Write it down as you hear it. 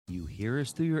hear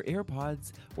us through your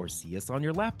AirPods or see us on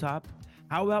your laptop,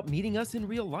 how about meeting us in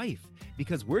real life?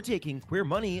 Because we're taking Queer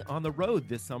Money on the road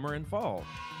this summer and fall.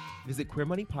 Visit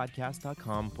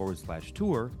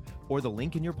queermoneypodcast.com/tour or the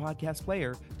link in your podcast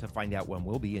player to find out when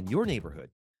we'll be in your neighborhood.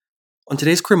 On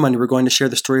today's Queer Money, we're going to share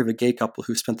the story of a gay couple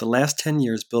who spent the last 10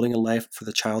 years building a life for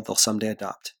the child they'll someday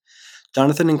adopt.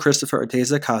 Jonathan and Christopher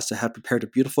Orteza Acosta have prepared a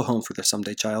beautiful home for their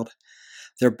someday child.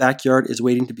 Their backyard is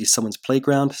waiting to be someone's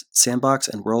playground, sandbox,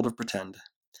 and world of pretend.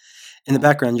 In the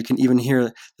background, you can even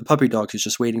hear the puppy dog who's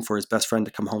just waiting for his best friend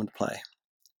to come home to play.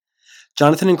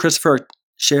 Jonathan and Christopher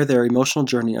share their emotional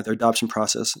journey of their adoption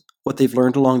process, what they've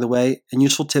learned along the way, and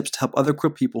useful tips to help other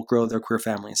queer people grow their queer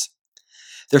families.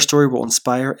 Their story will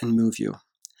inspire and move you.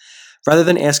 Rather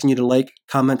than asking you to like,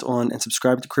 comment on, and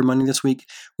subscribe to Queer Money this week,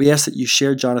 we ask that you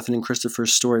share Jonathan and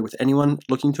Christopher's story with anyone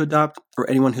looking to adopt or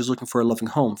anyone who's looking for a loving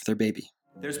home for their baby.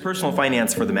 There's personal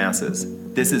finance for the masses.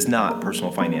 This is not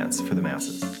personal finance for the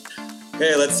masses.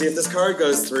 Okay, let's see if this card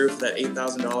goes through for that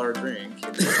 $8,000 drink.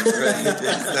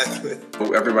 Exactly.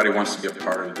 Everybody wants to be a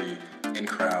part of the in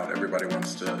crowd. Everybody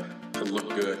wants to look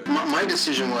good. My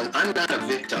decision was, I'm not a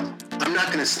victim. I'm not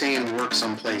going to stay and work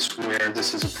someplace where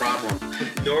this is a problem.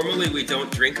 Normally we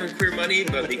don't drink on Queer Money,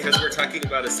 but because we're talking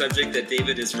about a subject that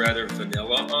David is rather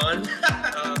vanilla on.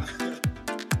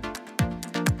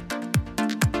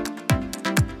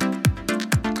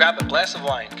 Grab a glass of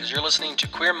wine because you're listening to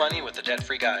Queer Money with the Debt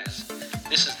Free Guys.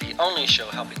 This is the only show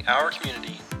helping our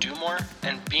community do more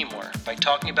and be more by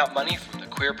talking about money from the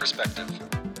queer perspective.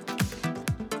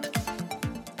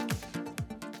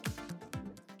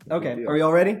 Okay, are we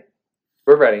all ready?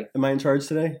 We're ready. Am I in charge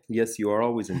today? Yes, you are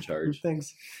always in charge.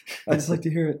 Thanks. I just like to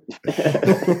hear it.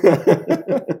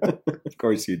 Of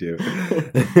course you do.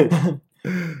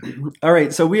 All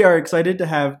right, so we are excited to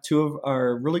have two of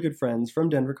our really good friends from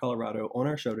Denver, Colorado on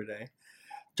our show today,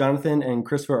 Jonathan and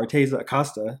Christopher Orteza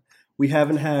Acosta. We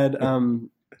haven't had, I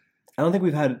don't think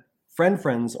we've had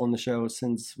friends on the show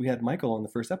since we had Michael on the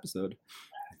first episode.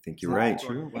 I think you're right.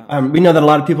 True. Wow. We know that a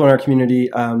lot of people in our community,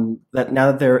 that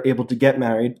now that they're able to get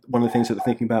married, one of the things that they're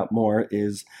thinking about more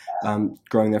is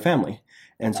growing their family.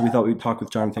 And so we thought we'd talk with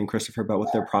Jonathan and Christopher about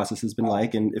what their process has been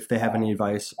like and if they have any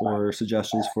advice or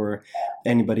suggestions for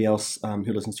anybody else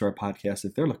who listens to our podcast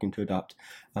if they're looking to adopt,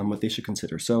 what they should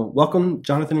consider. So welcome,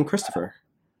 Jonathan and Christopher.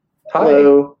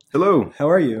 Hello. Hello. How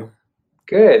are you?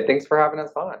 Good. Thanks for having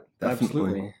us on.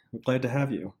 Absolutely. We're glad to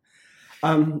have you.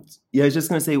 Yeah, I was just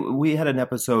going to say, we had an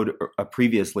episode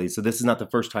previously, so this is not the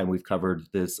first time we've covered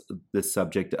this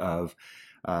subject of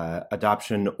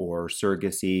adoption or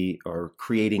surrogacy or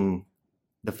creating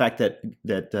the fact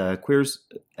that queers,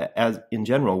 as in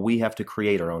general, we have to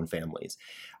create our own families.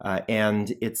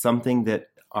 And it's something that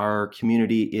our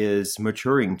community is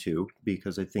maturing to,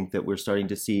 because I think that we're starting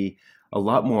to see a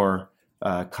lot more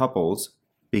couples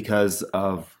because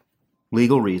of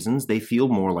legal reasons. They feel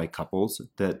more like couples,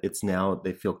 that it's now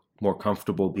they feel more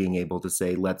comfortable being able to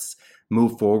say, let's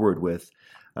move forward with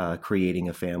creating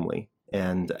a family.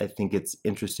 And I think it's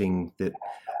interesting that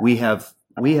we have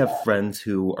friends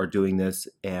who are doing this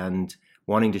and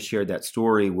wanting to share that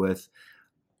story with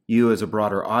you as a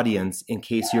broader audience in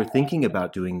case you're thinking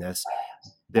about doing this.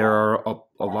 There are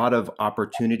a lot of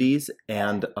opportunities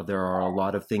and there are a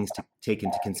lot of things to take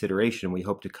into consideration. We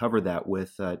hope to cover that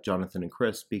with Jonathan and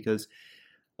Chris because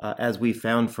as we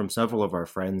found from several of our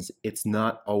friends, it's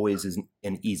not always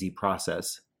an easy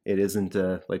process. It isn't,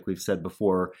 like we've said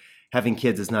before, having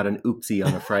kids is not an oopsie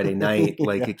on a Friday night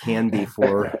like it can be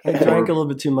for... I drank a little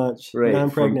bit too much. Right, now I'm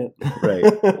pregnant. Right.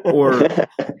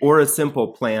 Or a simple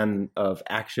plan of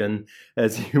action,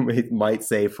 as you might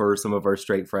say for some of our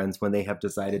straight friends when they have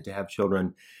decided to have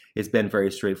children. It's been very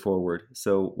straightforward.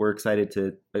 So we're excited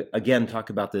to, again, talk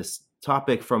about this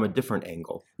topic from a different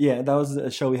angle. Yeah, that was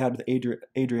a show we had with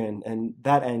Adrian, and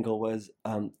that angle was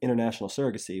international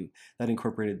surrogacy that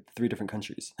incorporated 3 different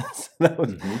countries. So that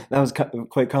was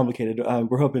quite complicated.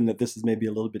 We're hoping that this is maybe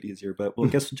a little bit easier, but we'll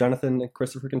guess Jonathan and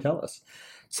Christopher can tell us.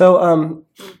 So,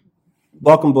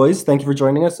 welcome, boys. Thank you for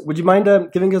joining us. Would you mind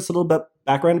giving us a little bit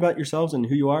background about yourselves and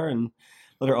who you are, and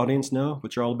let our audience know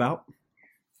what you're all about?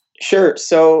 Sure.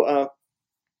 So,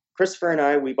 Christopher and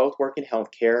I, we both work in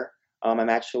healthcare.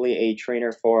 I'm actually a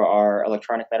trainer for our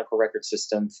electronic medical record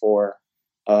system for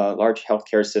a large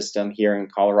healthcare system here in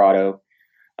Colorado.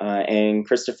 And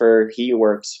Christopher, he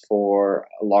works for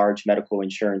a large medical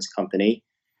insurance company.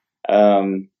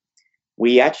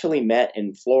 We actually met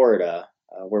in Florida,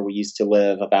 where we used to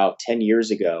live about 10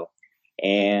 years ago.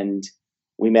 And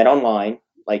we met online,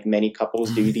 like many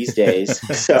couples do these days.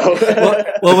 So,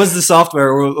 what was the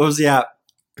software? What was the app?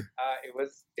 It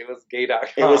It was gay.com.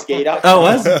 It was gay.com. Oh,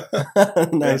 it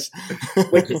was? Nice.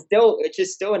 which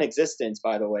is still in existence,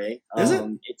 by the way. Is it?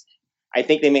 I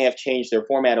think they may have changed their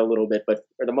format a little bit, but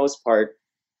for the most part,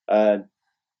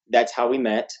 that's how we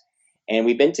met, and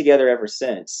we've been together ever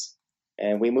since.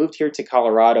 And we moved here to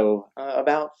Colorado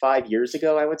about 5 years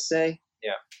ago, I would say.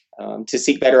 Yeah. To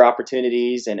seek better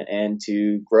opportunities and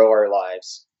to grow our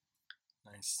lives.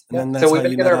 Nice. Yeah. And then So that's we've how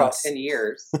been you together met about us. 10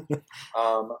 years.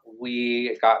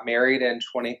 We got married in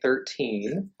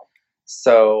 2013.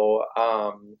 So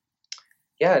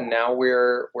now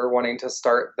we're wanting to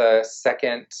start the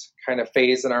second kind of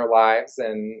phase in our lives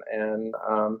and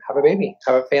have a baby,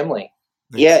 have a family.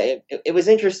 Nice. Yeah, it was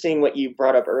interesting what you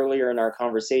brought up earlier in our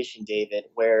conversation, David,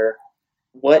 where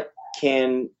what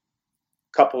can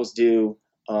couples do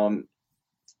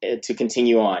to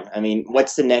continue on? I mean,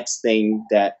 what's the next thing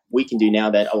that we can do now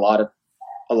that a lot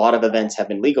of events have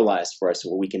been legalized for us,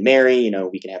 where we can marry,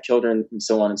 we can have children, and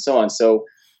so on and so on. So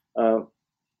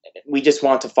we just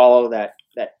want to follow that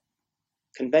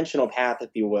conventional path, if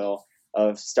you will,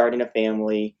 of starting a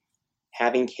family,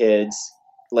 having kids,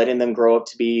 letting them grow up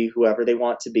to be whoever they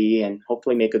want to be, and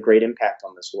hopefully make a great impact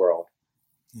on this world.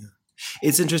 Yeah.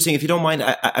 It's interesting. If you don't mind,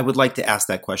 I would like to ask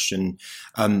that question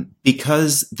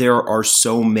because there are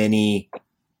so many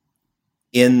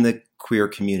in the queer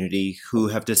community who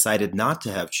have decided not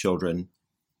to have children.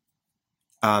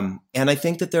 And I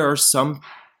think that there are some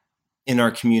in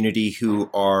our community who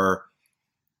are,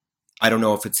 I don't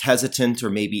know if it's hesitant or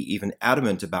maybe even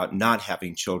adamant about not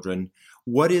having children.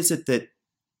 What is it that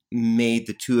made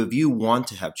the two of you want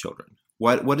to have children?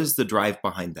 What is the drive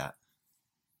behind that?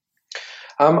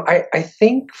 I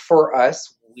think for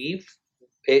us,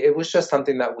 it was just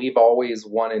something that we've always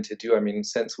wanted to do. I mean,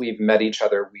 since we've met each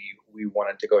other, we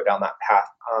wanted to go down that path.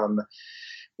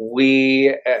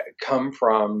 We come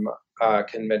from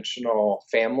conventional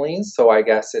families, so I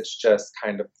guess it's just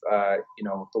kind of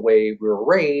the way we were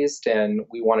raised, and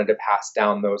we wanted to pass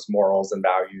down those morals and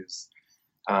values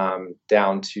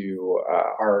down to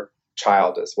our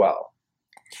child as well.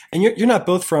 And you're not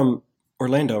both from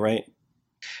Orlando, right?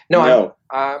 No.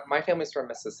 My family's from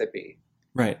Mississippi.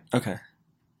 Right. Okay.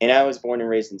 And I was born and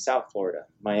raised in South Florida,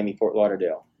 Miami, Fort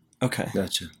Lauderdale. Okay.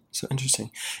 Gotcha. So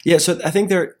interesting. Yeah. So I think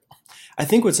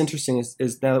what's interesting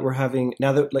is now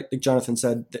that like Jonathan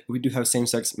said, that we do have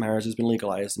same-sex marriage has been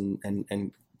legalized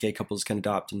and gay couples can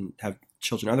adopt and have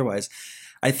children otherwise.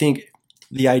 I think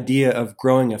the idea of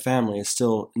growing a family is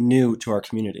still new to our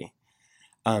community.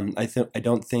 I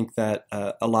don't think that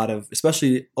a lot of,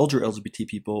 especially older LGBT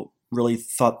people, really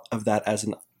thought of that as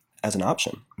an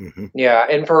option. Mm-hmm. Yeah,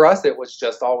 and for us, it was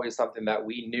just always something that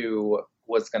we knew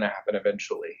was going to happen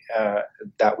eventually.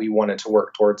 That we wanted to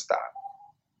work towards that.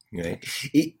 Right.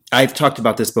 I've talked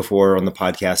about this before on the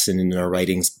podcast and in our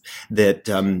writings that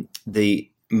the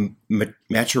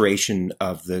maturation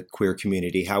of the queer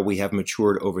community, how we have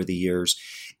matured over the years,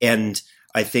 and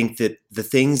I think that the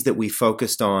things that we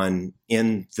focused on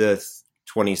in the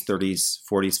 20s, 30s,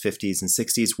 40s, 50s, and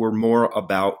 60s were more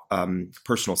about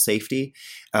personal safety.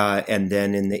 And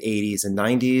then in the 80s and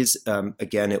 90s,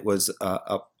 again, it was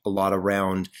a lot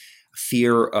around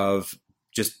fear of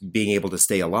just being able to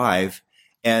stay alive.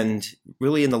 And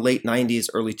really in the late 90s,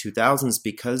 early 2000s,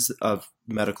 because of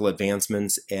medical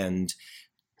advancements and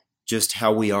just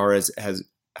how we are as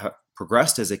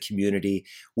progressed as a community,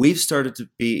 we've started to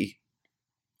be,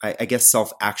 I guess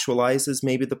self-actualize is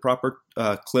maybe the proper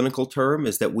clinical term,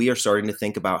 is that we are starting to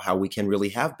think about how we can really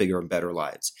have bigger and better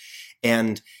lives.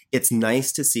 And it's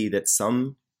nice to see that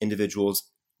some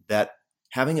individuals that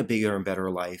having a bigger and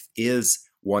better life is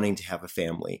wanting to have a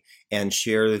family and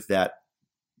share that,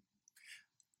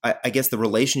 I guess the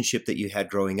relationship that you had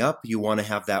growing up, you want to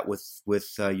have that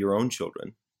with your own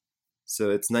children. So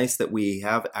it's nice that we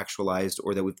have actualized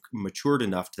or that we've matured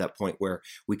enough to that point where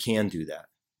we can do that.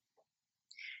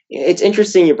 It's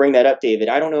interesting you bring that up, David.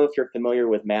 I don't know if you're familiar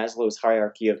with Maslow's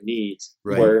hierarchy of needs,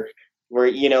 right, where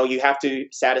you have to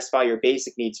satisfy your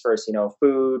basic needs first,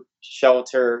 food,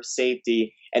 shelter,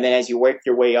 safety, and then as you work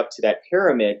your way up to that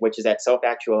pyramid, which is that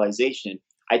self-actualization,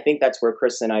 I think that's where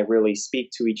Chris and I really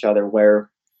speak to each other, where,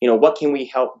 what can we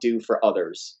help do for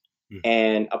others? Mm-hmm.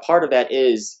 And a part of that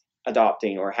is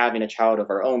adopting or having a child of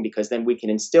our own, because then we can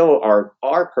instill our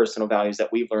personal values that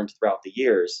we've learned throughout the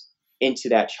years into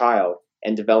that child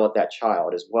and develop that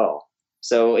child as well.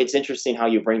 So it's interesting how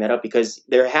you bring that up, because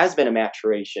there has been a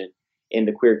maturation in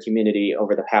the queer community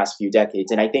over the past few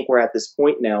decades. And I think we're at this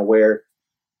point now where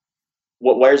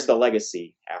where's the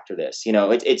legacy after this?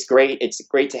 It's great. It's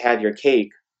great to have your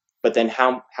cake, but then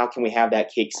how can we have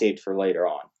that cake saved for later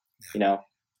on?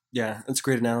 Yeah, that's a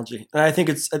great analogy. And I think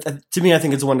I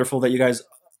think it's wonderful that you guys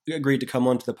agreed to come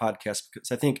onto the podcast,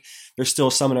 because I think there's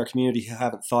still some in our community who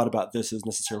haven't thought about this as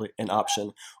necessarily an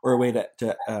option or a way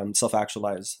to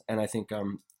self-actualize. And I think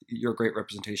you're a great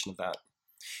representation of that.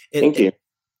 Thank you.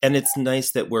 And it's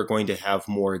nice that we're going to have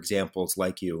more examples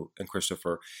like you and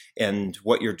Christopher and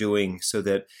what you're doing, so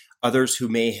that others who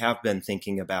may have been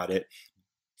thinking about it,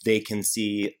 they can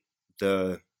see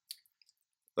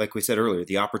like we said earlier,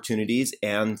 the opportunities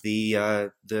and the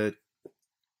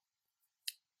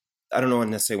I don't know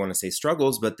necessarily want to say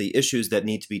struggles, but the issues that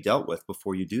need to be dealt with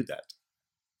before you do that.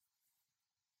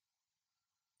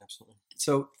 Absolutely.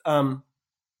 So, I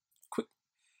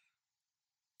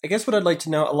guess what I'd like to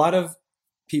know, a lot of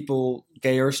people,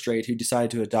 gay or straight, who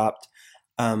decide to adopt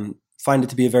find it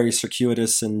to be a very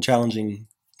circuitous and challenging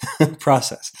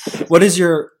process.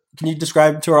 Can you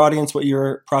describe to our audience what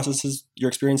your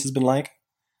experience has been like?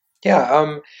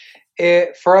 Yeah,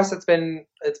 for us, it's been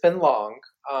long.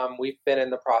 We've been in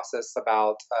the process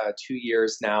about 2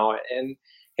 years now,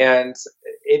 and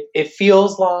it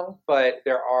feels long, but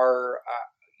there are,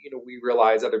 we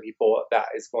realize other people that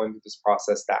is going through this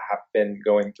process that have been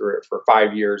going through it for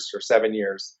 5 years or 7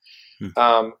 years.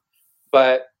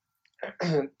 But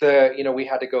we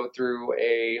had to go through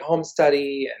a home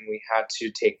study, and we had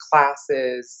to take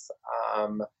classes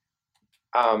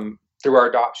through our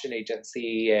adoption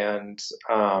agency, and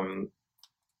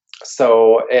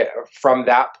from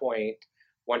that point,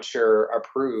 once you're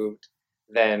approved,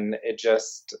 then you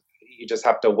just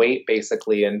have to wait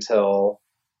basically until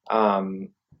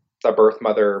the birth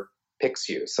mother picks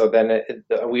you. So then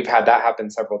we've had that happen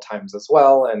several times as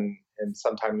well, and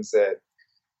sometimes it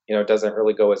doesn't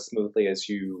really go as smoothly as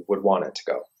you would want it to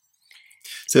go.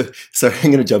 So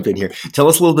I'm going to jump in here. Tell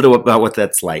us a little bit about what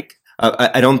that's like.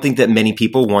 I don't think that many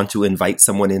people want to invite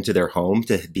someone into their home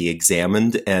to be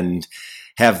examined and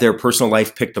have their personal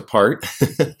life picked apart.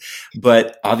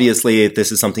 But obviously,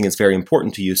 this is something that's very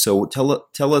important to you. So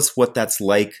tell us what that's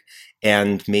like,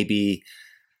 and maybe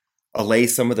allay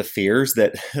some of the fears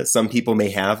that some people may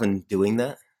have in doing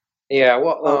that. Yeah,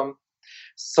 well,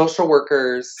 social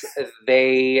workers,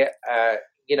 they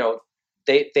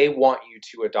want you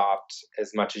to adopt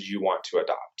as much as you want to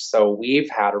adopt. So we've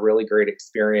had a really great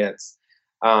experience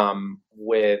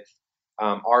with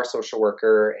our social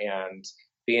worker, and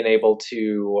being able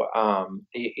to,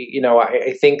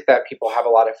 I think that people have a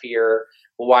lot of fear.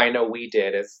 Well, what I know we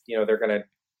did is, they're going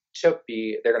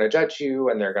to judge you,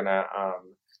 and they're going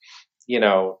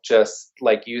to, just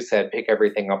like you said, pick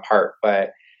everything apart.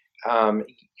 But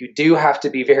you do have to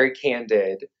be very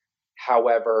candid.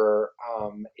 However,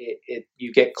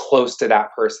 you get close to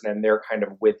that person, and they're kind of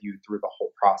with you through the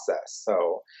whole process.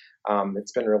 So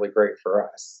it's been really great for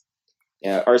us.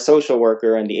 Yeah, our social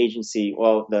worker and the agency,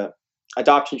 the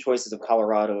Adoption Choices of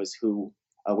Colorado is who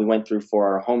we went through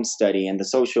for our home study, and the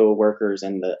social workers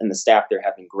and the staff there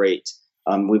have been great.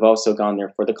 We've also gone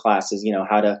there for the classes,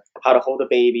 how to hold a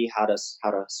baby, how to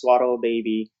swaddle a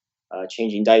baby,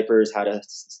 changing diapers, how to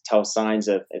tell signs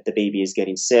of if the baby is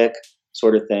getting sick,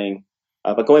 sort of thing.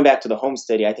 But going back to the home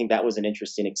study, I think that was an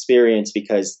interesting experience,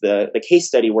 because the case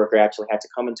study worker actually had to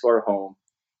come into our home,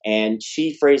 and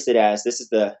she phrased it as, this is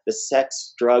the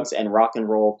sex, drugs, and rock and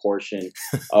roll portion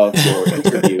of your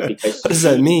interview. Because what does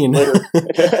that mean?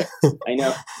 I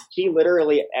know. She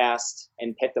literally asked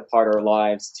and picked apart our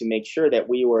lives to make sure that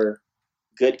we were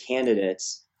good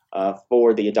candidates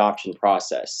for the adoption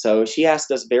process. So she asked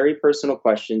us very personal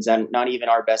questions that not even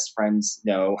our best friends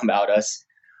know about us.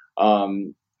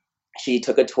 She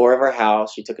took a tour of our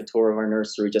house. She took a tour of our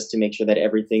nursery, just to make sure that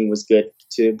everything was good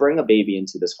to bring a baby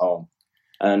into this home.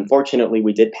 Unfortunately,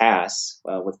 we did pass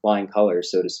with flying colors,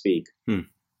 so to speak.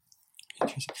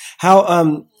 Interesting.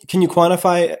 How can you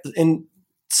quantify in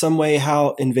some way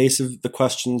how invasive the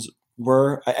questions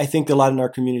were? I think a lot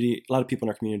of people in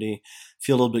our community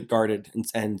feel a little bit guarded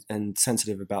and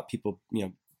sensitive about people,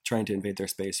 trying to invade their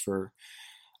space for,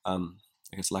 I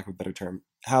guess, lack of a better term.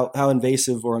 How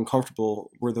invasive or uncomfortable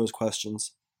were those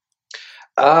questions?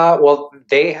 Well,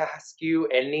 they ask you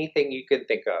anything you could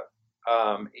think of.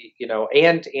 And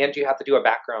you have to do a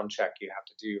background check. You have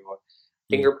to do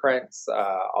fingerprints,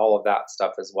 all of that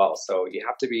stuff as well. So you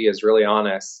have to be as really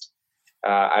honest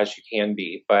as you can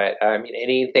be. But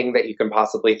anything that you can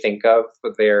possibly think of,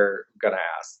 they're gonna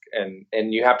ask, and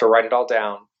you have to write it all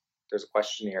down. There's a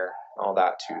questionnaire, all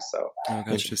that too. So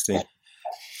Interesting.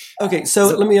 Okay,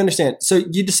 so let me understand. So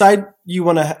you decide you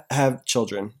want to have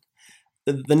children.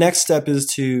 The next step is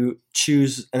to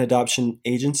choose an adoption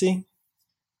agency.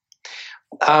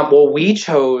 Well, we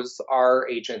chose our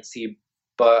agency,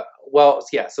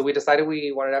 so we decided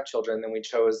we wanted to have children. Then we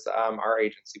chose our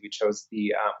agency. We chose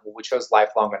we chose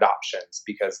Lifelong Adoptions,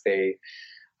 because they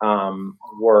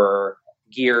were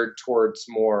geared towards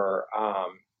more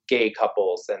gay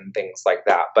couples and things like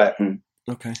that. But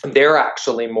Okay. they're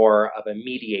actually more of a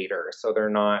mediator. So they're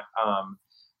not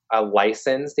a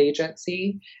licensed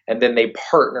agency. And then they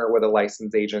partner with a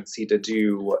licensed agency to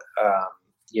do,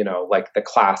 like the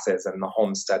classes and the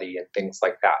home study and things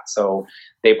like that. So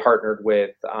they partnered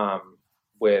with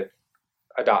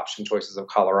Adoption Choices of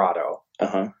Colorado.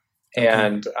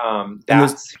 And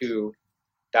that's who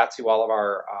all of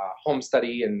our home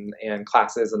study and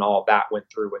classes and all of that went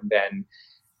through.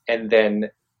 And then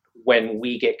when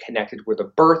we get connected with a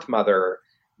birth mother,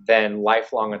 then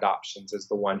Lifelong Adoptions is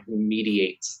the one who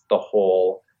mediates the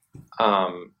whole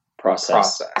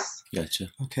process.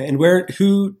 Gotcha. Okay. And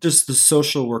who does the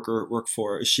social worker work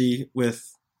for? Is she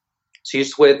with?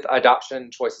 She's with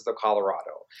Adoption Choices of Colorado.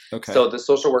 Okay. So the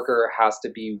social worker has to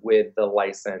be with the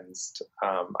licensed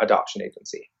adoption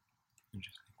agency.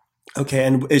 Okay.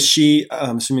 And is she?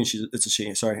 I'm assuming it's a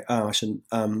she. Sorry, I shouldn't.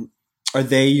 Are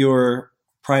they your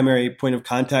primary point of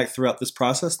contact throughout this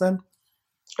process then?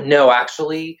 No,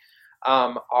 actually,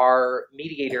 our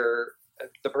mediator,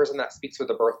 the person that speaks with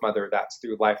the birth mother, that's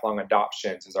through Lifelong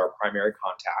Adoptions, is our primary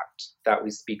contact that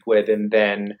we speak with. And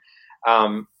then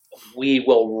we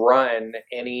will run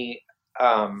any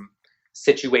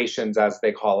situations, as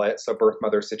they call it, so birth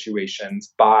mother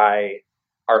situations, by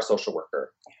our social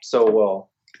worker. So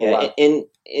we'll in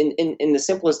the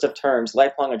simplest of terms,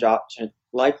 Lifelong Adoptions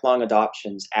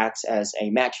acts as a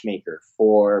matchmaker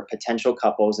for potential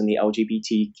couples in the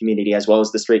LGBT community, as well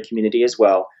as the straight community as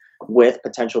well, with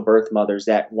potential birth mothers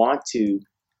that want to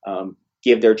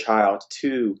give their child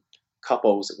to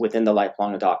couples within the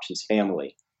Lifelong Adoptions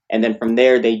family. And then from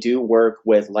there, they do work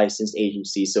with licensed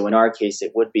agencies. So in our case,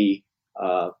 it would be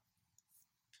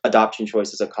Adoption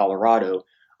Choices of Colorado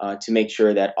to make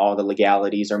sure that all the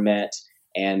legalities are met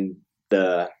and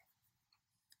that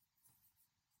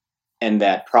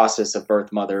process of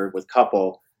birth mother with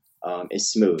couple is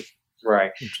smooth.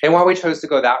 Right. And why we chose to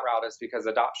go that route is because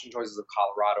Adoption Choices of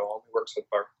Colorado only works with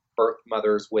birth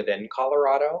mothers within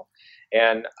Colorado,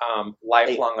 and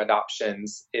Lifelong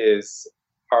Adoptions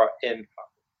are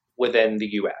within the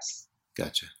U.S.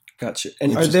 Gotcha.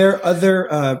 And are there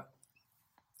other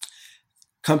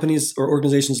companies or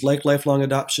organizations like Lifelong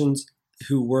Adoptions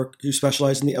who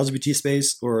specialize in the LGBT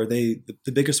space, or are they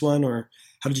the biggest one, or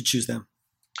how did you choose them?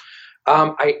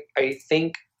 I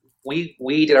think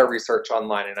we did our research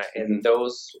online, and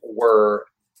those were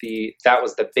that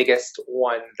was the biggest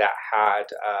one that had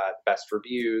best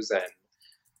reviews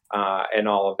and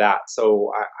all of that.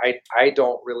 So I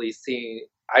don't really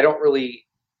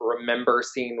remember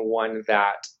seeing one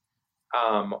that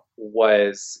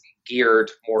was geared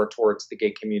more towards the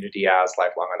gay community as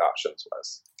Lifelong Adoptions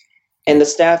was. And the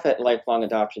staff at Lifelong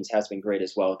Adoptions has been great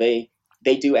as well. They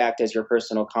do act as your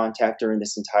personal contact during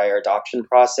this entire adoption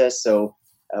process. So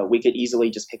we could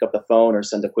easily just pick up the phone or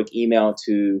send a quick email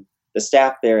to the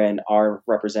staff there, and our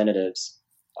representatives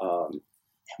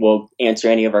will answer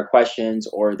any of our questions,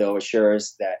 or they'll assure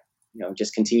us that,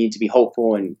 just continue to be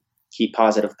hopeful and keep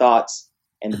positive thoughts,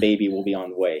 and the baby will be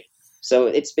on the way. So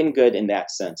it's been good in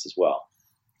that sense as well.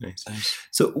 Nice.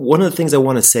 So one of the things I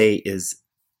want to say is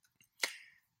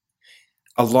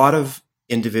a lot of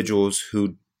individuals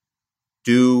who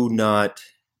do not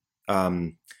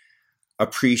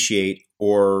appreciate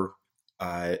or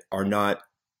are not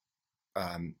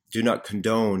do not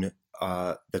condone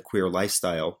the queer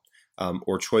lifestyle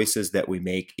or choices that we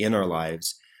make in our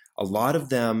lives. A lot of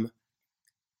them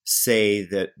say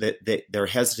that they're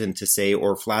hesitant to say,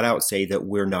 or flat out say, that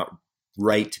we're not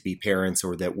right to be parents,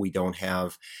 or that we don't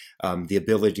have the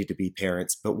ability to be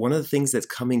parents. But one of the things that's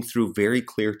coming through very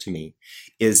clear to me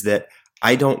is that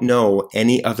I don't know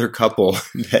any other couple,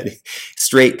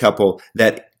 straight couple,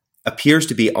 that appears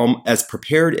to be as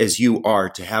prepared as you are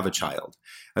to have a child.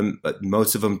 But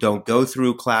most of them don't go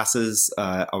through classes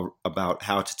about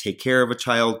how to take care of a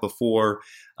child before.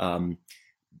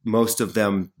 Most of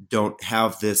them don't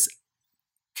have this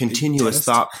continuous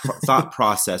thought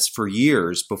process for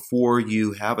years before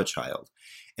you have a child.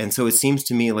 And so it seems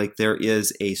to me like there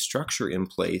is a structure in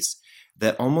place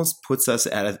that almost puts us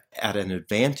at an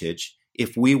advantage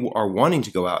if we are wanting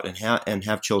to go out and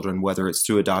have children, whether it's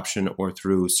through adoption or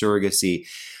through surrogacy.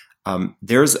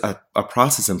 There's a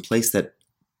process in place that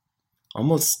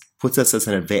almost puts us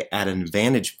at an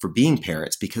advantage for being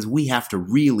parents, because we have to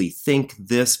really think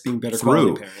this being better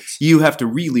through. Quality parents. You have to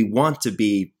really want to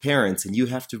be parents, and you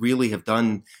have to really have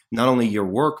done not only your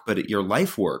work but your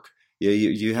life work.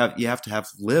 You have to have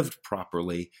lived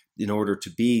properly in order to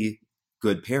be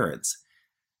good parents.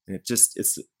 And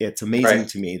it's amazing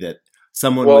to me that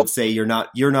someone would say you're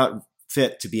not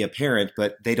fit to be a parent,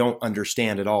 but they don't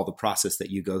understand at all the process that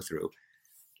you go through.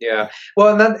 Yeah.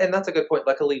 Well, and that's a good point.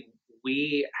 Luckily,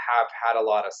 we have had a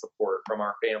lot of support from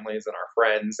our families and our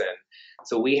friends, and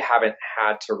so we haven't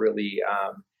had to really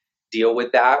deal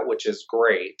with that, which is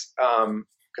great,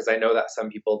 because I know that some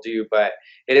people do. But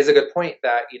it is a good point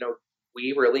that, you know,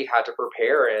 we really had to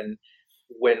prepare, and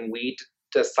when we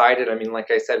decided, I mean, like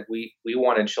I said, we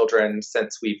wanted children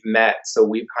since we've met, so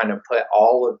we've kind of put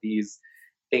all of these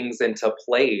things into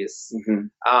place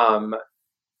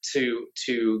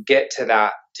to get to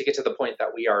the point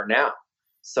that we are now.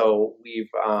 So we've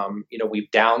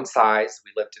we've downsized.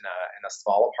 We lived in a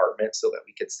small apartment so that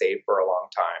we could save for a long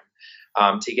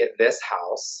time to get this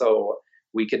house, so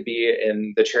we could be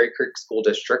in the Cherry Creek School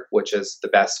District, which is the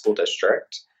best school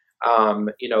district.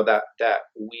 That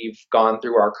we've gone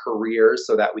through our careers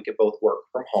so that we could both work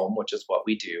from home, which is what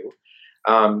we do,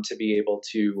 to be able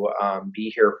to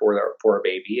be here for a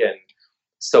baby. And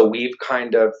so we've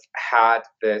kind of had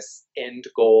this end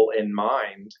goal in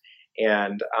mind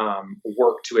and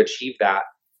worked to achieve that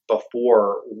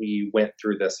before we went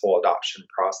through this whole adoption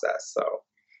process. So,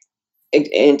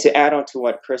 and to add on to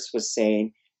what Chris was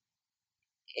saying,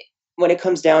 when it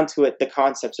comes down to it, the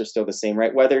concepts are still the same,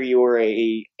 right? Whether you're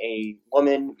a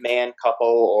woman-man couple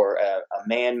or a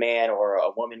man-man or a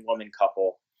woman-woman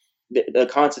couple, the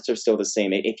concepts are still the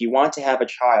same. If you want to have a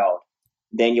child,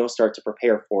 then you'll start to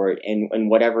prepare for it in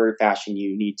whatever fashion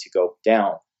you need to go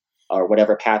down or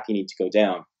whatever path you need to go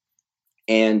down.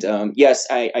 And yes,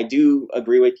 I do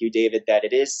agree with you, David, that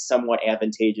it is somewhat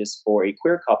advantageous for a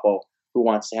queer couple who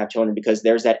wants to have children, because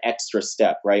there's that extra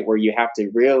step, right, where you have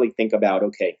to really think about,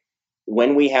 okay,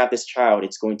 when we have this child,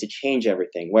 it's going to change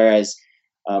everything. Whereas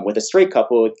with a straight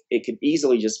couple, it could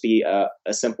easily just be a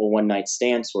simple one-night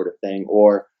stand sort of thing,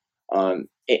 or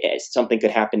something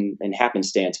could happen in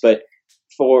happenstance. But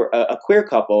for a queer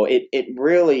couple, it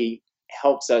really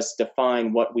helps us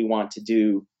define what we want to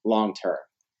do long-term.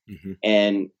 Mm-hmm.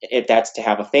 And if that's to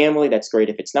have a family, that's great.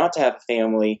 If it's not to have a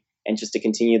family and just to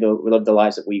continue to live the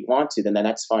lives that we want to, then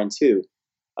that's fine too.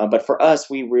 But for us,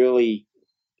 we really,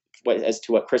 as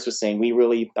to what Chris was saying, we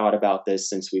really thought about this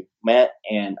since we've met,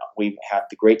 and we have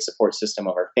the great support system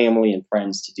of our family and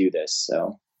friends to do this.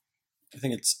 So I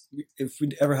think if we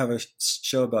ever have a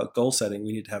show about goal setting,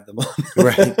 we need to have them on.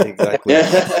 Right, exactly.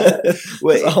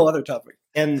 It's a whole other topic.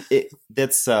 And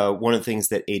that's one of the things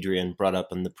that Adrian brought up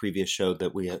on the previous show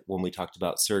that when we talked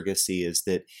about surrogacy, is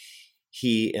that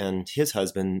he and his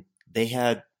husband, they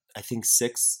had, I think,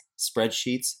 6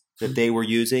 spreadsheets that they were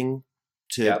using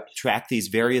to track these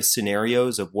various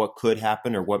scenarios of what could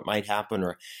happen or what might happen,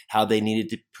 or how they needed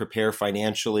to prepare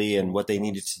financially and what they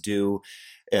needed to do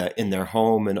in their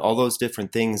home and all those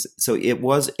different things. So it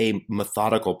was a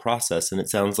methodical process, and it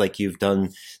sounds like you've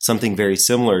done something very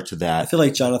similar to that. I feel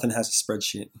like Jonathan has a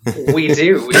spreadsheet. We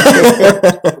do. We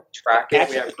track it.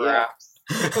 We have graphs.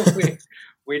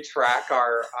 We track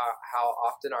our how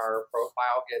often our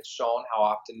profile gets shown, how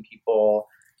often people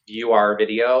view our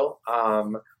video.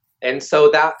 And so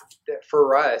that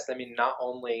for us, I mean, not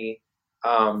only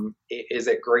is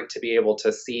it great to be able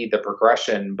to see the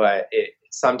progression, but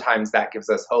sometimes that gives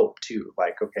us hope too.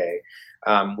 Like, okay,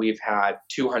 we've had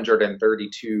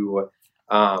 232,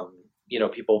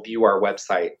 people view our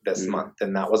website this month,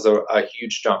 and that was a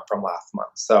huge jump from last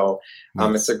month. So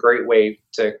it's a great way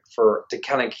to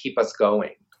kind of keep us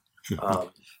going.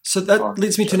 So that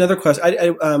leads me to another question.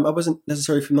 I wasn't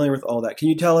necessarily familiar with all that. Can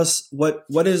you tell us what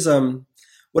is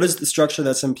the structure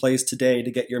that's in place today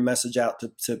to get your message out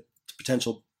to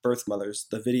potential birth mothers?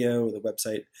 The video, the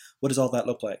website, what does all that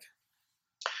look like?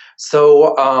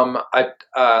 So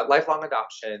Lifelong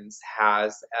Adoptions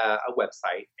has a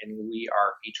website, and we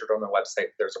are featured on the website.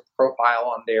 There's a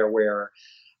profile on there where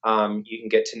you can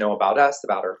get to know about us,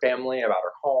 about our family, about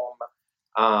our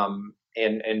home,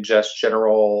 and just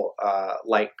general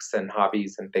likes and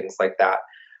hobbies and things like that.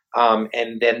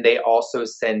 And then they also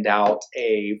send out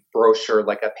a brochure,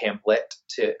 like a pamphlet,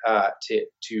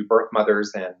 to birth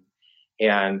mothers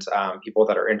and people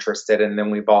that are interested. And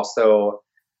then we've also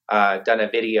done a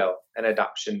video, an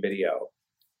adoption video,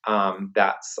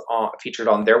 that's featured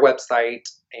on their website,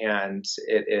 and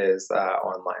it is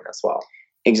online as well.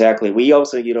 Exactly. We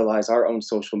also utilize our own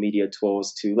social media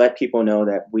tools to let people know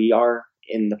that we are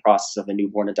in the process of a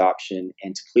newborn adoption,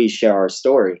 and to please share our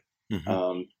story.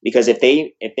 Mm-hmm. Because if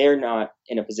they're not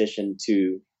in a position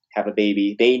to have a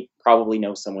baby, they probably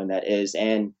know someone that is,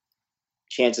 and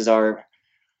chances are,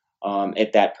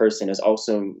 if that person is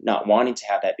also not wanting to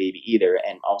have that baby either,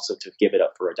 and also to give it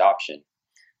up for adoption,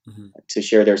 to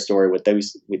share their story with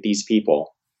these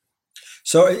people.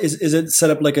 So is it set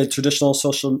up like a traditional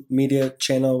social media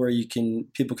channel where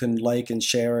people can like and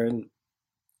share and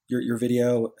your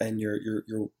video and your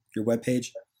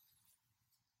webpage?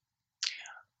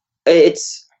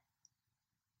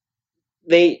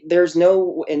 There's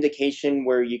no indication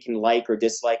where you can like or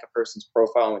dislike a person's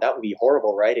profile, and that would be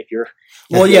horrible, right? If you're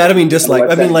well, yeah, I don't mean dislike.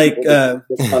 I mean like the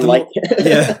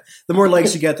more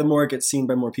likes you get, the more it gets seen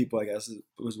by more people, I guess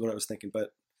was what I was thinking.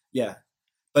 But yeah,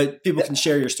 but people can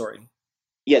share your story.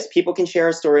 Yes, people can share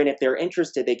a story, and if they're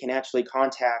interested, they can actually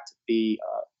contact the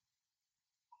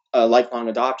Lifelong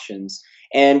Adoptions.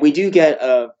 And we do get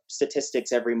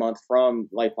statistics every month from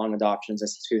Lifelong Adoptions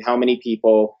as to how many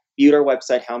people viewed our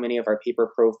website, how many of our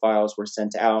paper profiles were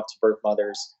sent out to birth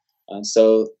mothers.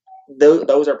 So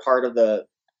those are part of the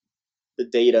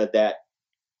data that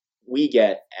we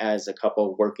get as a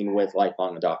couple working with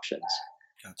Lifelong Adoptions.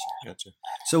 Gotcha.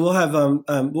 So we'll have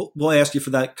we'll ask you for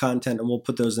that content, and we'll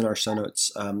put those in our show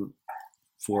notes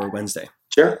for Wednesday.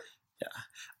 Sure. Yeah.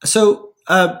 So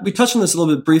we touched on this a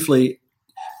little bit briefly.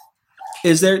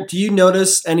 Do you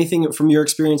notice anything from your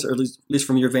experience, or at least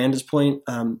from your vantage point,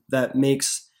 that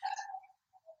makes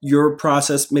your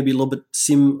process maybe a little bit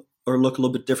seem or look a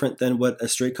little bit different than what a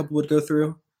straight couple would go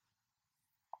through?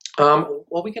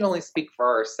 Well, we can only speak for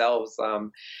ourselves.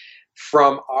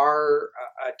 From our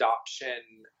adoption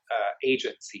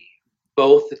agency,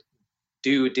 both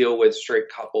do deal with straight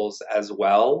couples as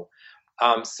well.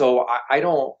 So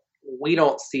we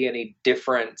don't see any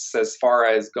difference as far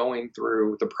as going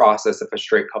through the process if a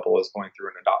straight couple is going through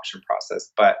an adoption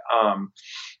process. But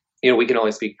we can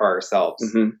only speak for ourselves.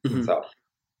 Mm-hmm. So.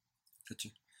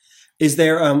 Is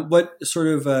there what sort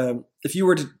of if you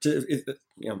were if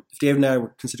Dave and I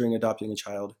were considering adopting a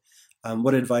child,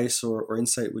 what advice or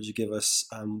insight would you give us?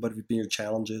 What have been your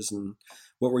challenges, and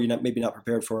what were you maybe not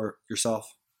prepared for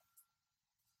yourself?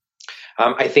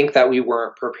 I think that we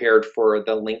weren't prepared for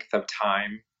the length of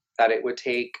time that it would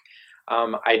take.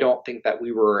 I don't think that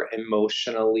we were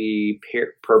emotionally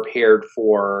prepared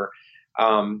for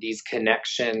these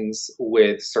connections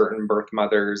with certain birth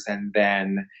mothers, and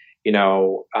then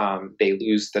they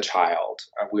lose the child,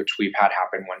 which we've had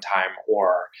happen one time,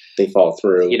 or they fall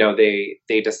through.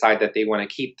 They decide that they want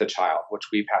to keep the child, which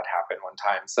we've had happen one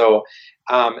time. So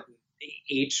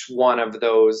each one of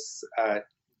those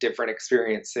different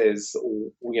experiences,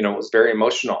 was very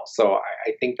emotional. So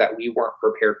I think that we weren't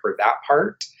prepared for that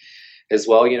part as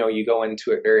well. You go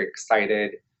into it very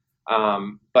excited,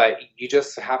 but you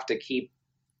just have to keep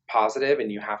positive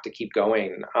and you have to keep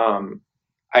going.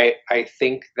 I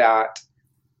think that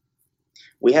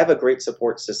we have a great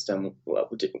support system,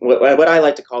 what I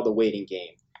like to call the waiting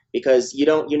game, because you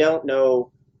don't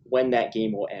know when that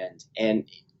game will end, and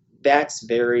that's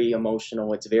very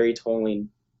emotional. It's very tolling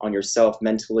on yourself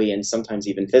mentally and sometimes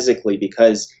even physically,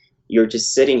 because you're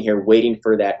just sitting here waiting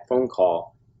for that phone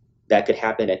call that could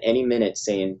happen at any minute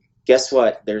saying, guess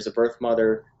what, there's a birth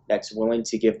mother that's willing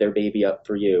to give their baby up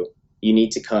for you. You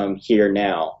need to come here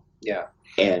now. Yeah.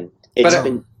 And it's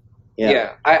been,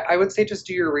 I would say just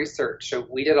do your research. So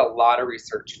we did a lot of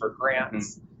research for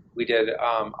grants. Mm-hmm. We did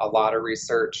a lot of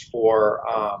research for,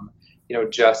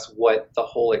 just what the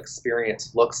whole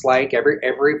experience looks like.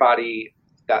 Everybody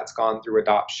that's gone through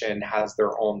adoption has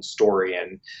their own story,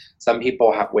 and some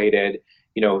people have waited,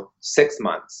 6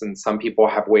 months, and some people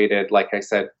have waited, like I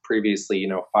said previously,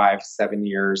 5-7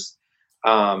 years.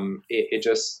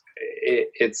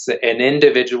 It's an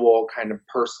individual kind of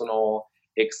personal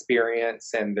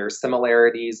experience, and there's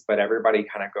similarities, but everybody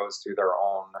kind of goes through their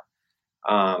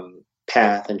own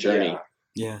path and journey.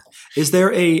 Yeah. Is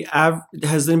there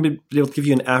has anybody been able to give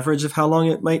you an average of how long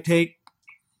it might take?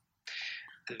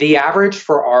 The average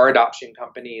for our adoption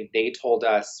company, they told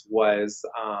us, was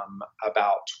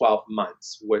about 12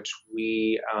 months, which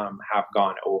we have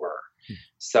gone over.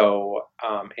 So,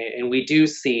 and we do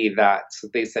see that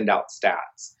they send out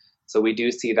stats. So we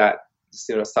do see that,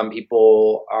 some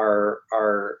people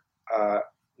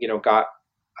got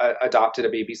adopted a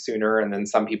baby sooner, and then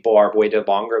some people are waited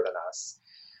longer than us.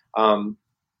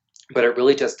 But it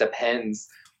really just depends.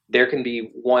 There can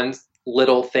be one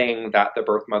little thing that the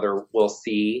birth mother will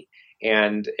see,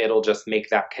 and it'll just make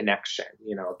that connection.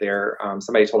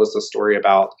 Somebody told us a story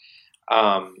about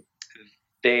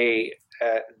they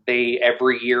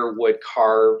every year would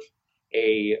carve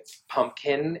a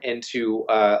pumpkin into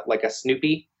like a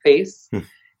Snoopy face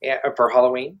for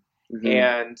Halloween. Mm-hmm.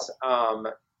 And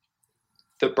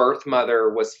the birth mother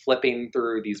was flipping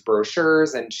through these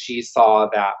brochures, and she saw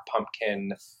that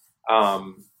pumpkin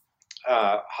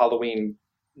Halloween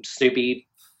Snoopy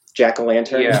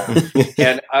jack-o'-lantern.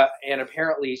 Yeah. And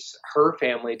apparently her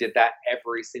family did that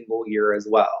every single year as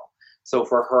well. So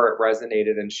for her, it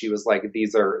resonated, and she was like,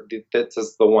 this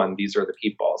is the one, these are the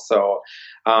people. So,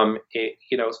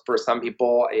 for some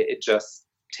people, it just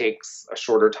takes a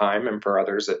shorter time, and for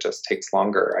others, it just takes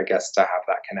longer, I guess, to have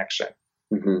that connection.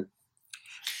 Mm-hmm.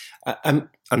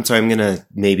 I'm sorry, I'm going to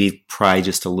maybe pry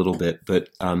just a little bit, but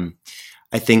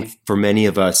I think for many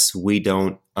of us, we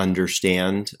don't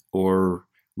understand or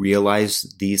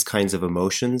realize these kinds of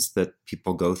emotions that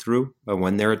people go through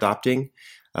when they're adopting.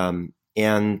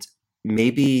 And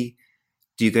maybe,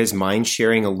 do you guys mind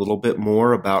sharing a little bit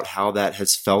more about how that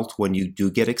has felt when you do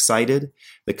get excited,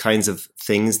 the kinds of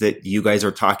things that you guys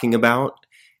are talking about,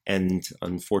 and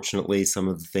unfortunately, some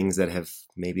of the things that have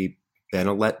maybe been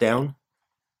a letdown?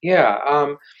 Yeah.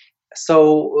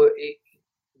 So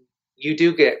you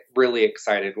do get really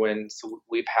excited when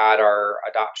we've had our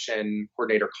adoption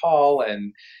coordinator call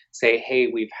and say, hey,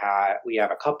 we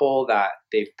have a couple that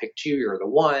they've picked you, you're the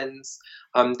ones.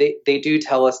 They do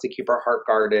tell us to keep our heart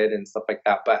guarded and stuff like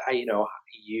that. But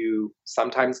you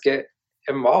sometimes get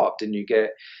involved and you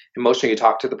get emotional. You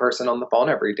talk to the person on the phone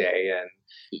every day, and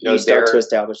you start to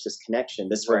establish this connection,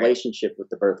 this right. relationship with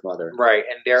the birth mother. Right.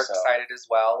 And they're excited as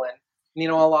well. And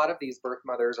a lot of these birth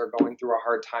mothers are going through a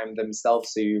hard time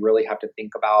themselves. So you really have to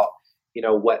think about,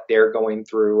 what they're going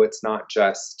through. It's not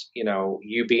just,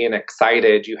 you being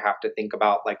excited. You have to think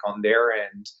about, like, on their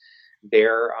end,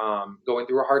 they're going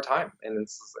through a hard time. And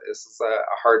this is a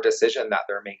hard decision that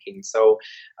they're making. So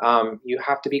you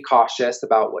have to be cautious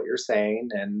about what you're saying.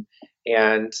 And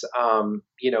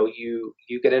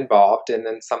you get involved, and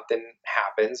then something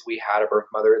happens. We had a birth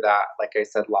mother that, like I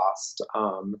said, lost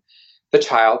the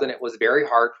child, and it was very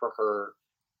hard for her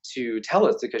to tell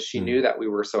us because she knew that we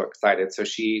were so excited. So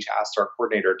she asked our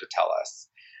coordinator to tell us,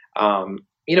 and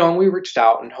we reached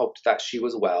out and hoped that she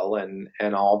was well and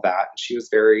all that. She was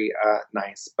very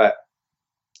nice. But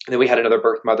then we had another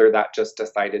birth mother that just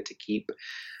decided to keep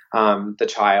the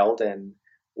child, and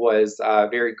was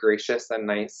very gracious and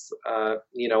nice,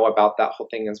 about that whole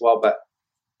thing as well. But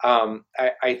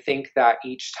I think that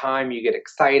each time you get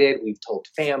excited, we've told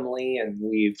family, and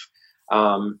we've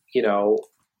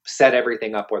set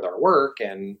everything up with our work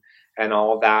and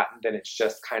all of that, and then it's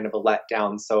just kind of a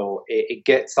letdown. So it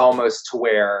gets almost to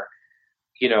where,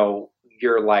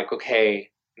 you're like, okay,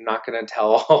 I'm not going to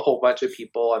tell a whole bunch of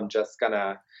people. I'm just going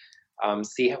to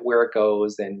see where it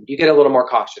goes. And you get a little more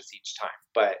cautious each time,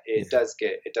 but it does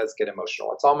get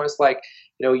emotional. It's almost like,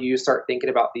 you start thinking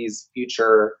about these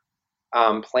future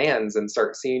plans and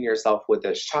start seeing yourself with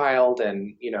this child,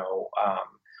 and,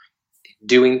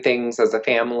 doing things as a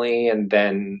family, and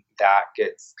then that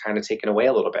gets kind of taken away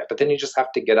a little bit. But then you just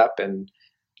have to get up and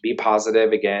be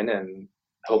positive again and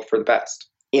hope for the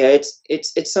best. Yeah,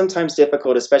 it's sometimes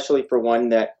difficult, especially for one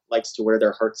that likes to wear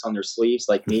their hearts on their sleeves,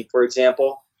 like me, for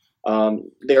example.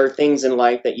 There are things in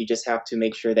life that you just have to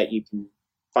make sure that you can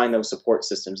find those support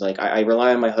systems. Like I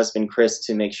rely on my husband, Chris,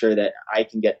 to make sure that I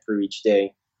can get through each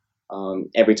day.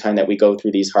 Every time that we go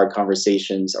through these hard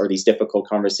conversations or these difficult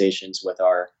conversations with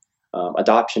our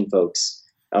adoption folks,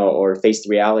 or face the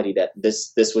reality that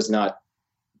this was not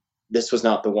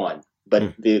the one,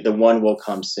 but the one will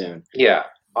come soon. Yeah,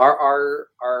 our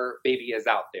baby is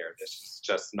out there. This is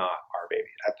just not our baby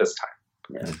at this time.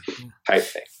 Yeah, type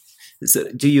thing. So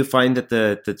do you find that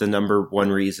the number one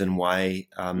reason why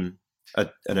an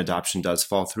adoption does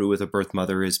fall through with a birth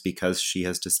mother is because she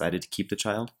has decided to keep the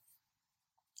child?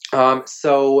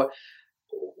 So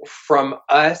from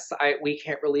us, we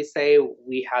can't really say.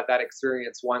 We had that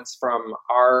experience once from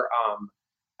our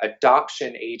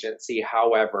adoption agency.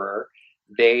 However,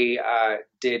 they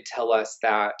did tell us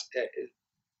that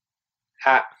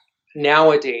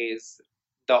nowadays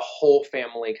the whole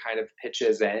family kind of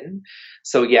pitches in.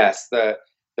 So yes, the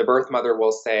birth mother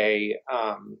will say,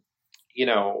 I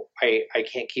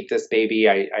can't keep this baby.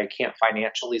 I can't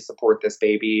financially support this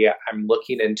baby. I'm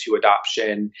looking into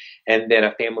adoption. And then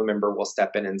a family member will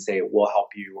step in and say, we'll help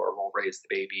you, or we'll raise the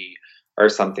baby, or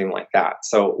something like that.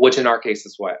 So, which in our case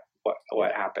is what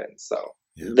happened. So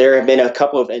there have been a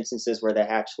couple of instances where that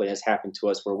actually has happened to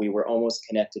us, where we were almost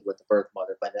connected with the birth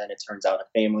mother, but then it turns out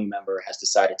a family member has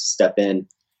decided to step in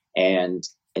and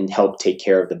help take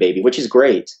care of the baby, which is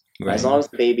great. Right. As long as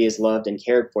the baby is loved and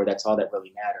cared for, that's all that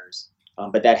really matters.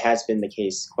 But that has been the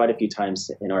case quite a few times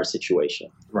in our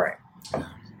situation. Right.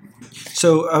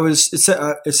 So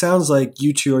it sounds like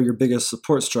you two are your biggest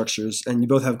support structures, and you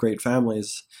both have great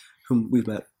families whom we've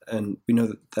met, and we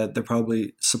know that they're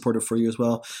probably supportive for you as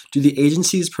well. Do the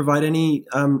agencies provide any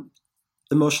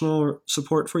emotional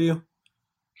support for you?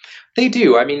 They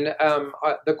do. I mean,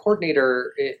 the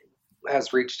coordinator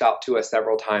has reached out to us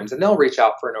several times, and they'll reach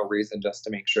out for no reason just to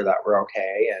make sure that we're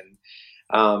okay.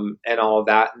 and all of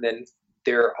that. And then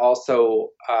there also,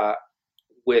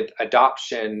 with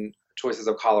adoption, Choices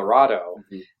of Colorado,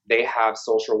 they have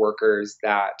social workers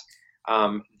that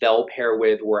they'll pair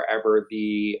with wherever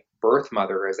the birth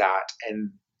mother is at,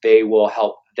 and they will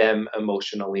help them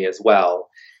emotionally as well,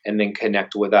 and then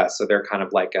connect with us. So they're kind of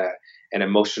like an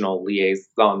emotional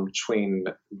liaison between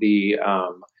the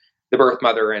birth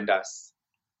mother and us.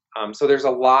 So there's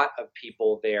a lot of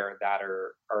people there that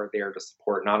are there to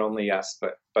support not only us,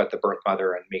 but the birth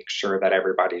mother, and make sure that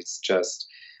everybody's just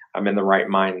in the right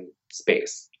mind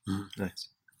space. Nice.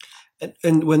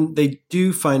 And when they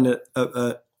do find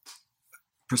a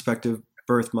prospective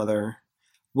birth mother,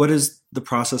 what does the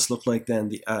process look like then?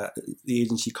 The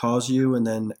agency calls you, and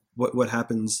then what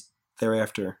happens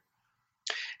thereafter?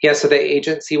 Yeah, so the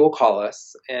agency will call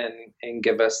us and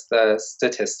give us the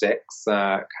statistics,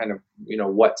 kind of,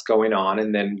 what's going on.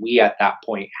 And then we, at that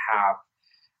point,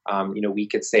 have, we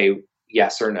could say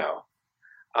yes or no.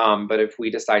 But if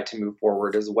we decide to move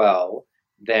forward as well,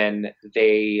 then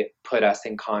they put us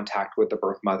in contact with the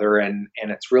birth mother, and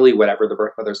it's really whatever the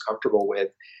birth mother's comfortable with.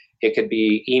 It could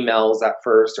be emails at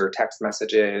first, or text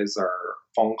messages, or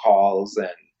phone calls,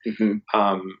 and,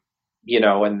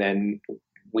 and then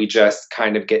we just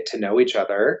kind of get to know each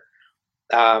other,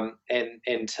 and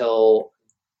until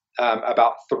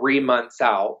about 3 months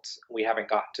out. We haven't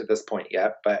gotten to this point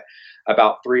yet, but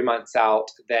about 3 months out,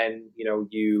 then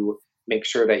you make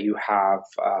sure that you have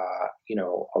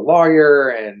a lawyer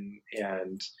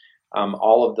and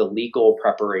all of the legal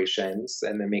preparations,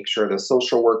 and then make sure the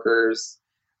social workers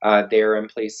they're in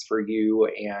place for you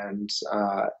and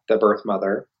the birth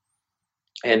mother.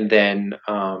 And then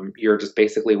you're just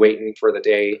basically waiting for the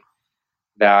day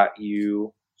that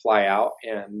you fly out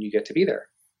and you get to be there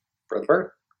for the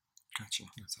birth. Gotcha.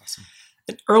 That's awesome.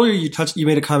 And earlier you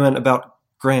made a comment about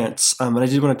grants, and I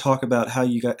did want to talk about how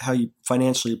you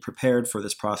financially prepared for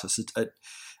this process. I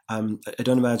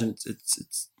don't imagine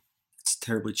it's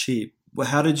terribly cheap. Well,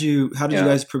 how did you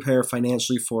guys prepare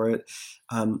financially for it?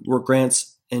 Were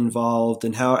grants involved,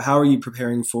 and how are you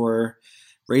preparing for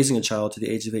raising a child to the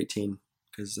age of 18?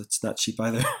 Because that's not cheap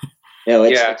either. No,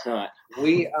 it's not.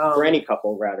 We for any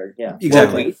couple, rather. Yeah,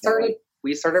 exactly. Well,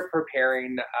 we started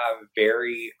preparing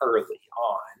very early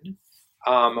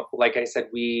on. Like I said,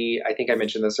 I think I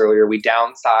mentioned this earlier. We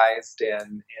downsized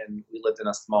and we lived in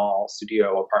a small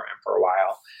studio apartment for a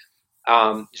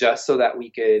while, just so that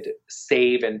we could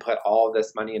save and put all of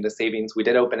this money into savings. We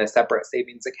did open a separate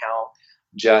savings account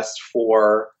just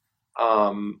for,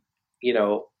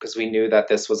 because we knew that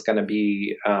this was going to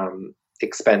be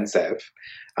expensive.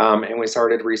 And we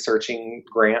started researching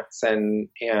grants and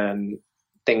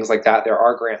things like that. There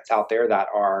are grants out there that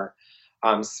are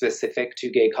specific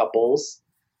to gay couples.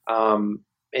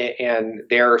 And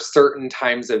there are certain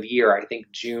times of year. I think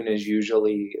June is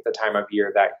usually the time of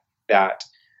year that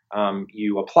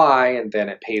you apply, and then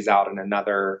it pays out in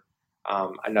another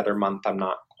month. I'm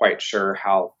not quite sure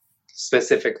how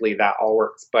specifically that all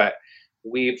works, but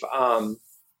we've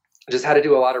just had to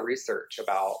do a lot of research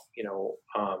about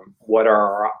what are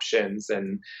our options,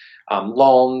 and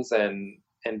loans and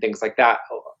things like that.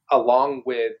 Along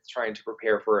with trying to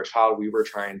prepare for a child, we were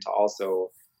trying to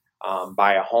also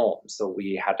buy a home, so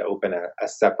we had to open a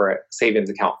separate savings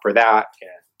account for that,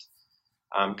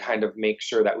 and kind of make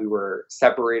sure that we were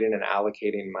separating and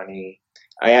allocating money.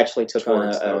 I actually took on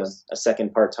a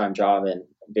second part-time job and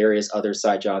various other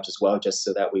side jobs as well, just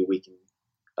so that we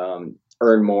can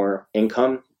earn more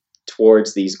income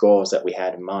towards these goals that we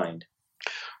had in mind.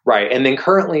 Right. And then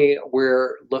currently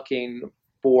we're looking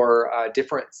for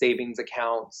different savings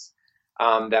accounts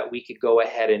that we could go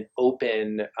ahead and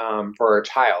open for our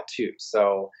child too.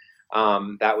 So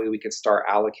that way we could start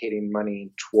allocating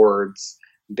money towards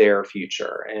their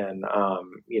future and,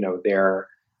 their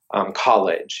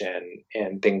college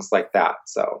and things like that.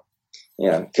 So,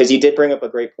 yeah, because you did bring up a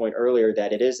great point earlier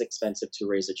that it is expensive to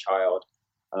raise a child,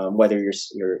 whether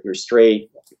you're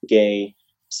straight, gay,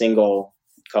 single,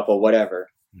 couple, whatever.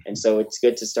 And so it's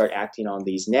good to start acting on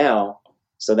these now,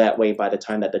 so that way by the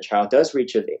time that the child does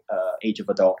reach the age of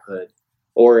adulthood,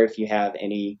 or if you have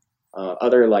any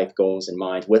other life goals in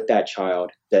mind with that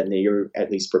child, then you're at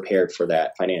least prepared for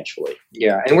that financially.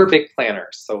 Yeah, and we're big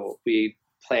planners, so we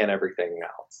plan everything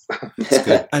else. That's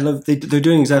good. I love they're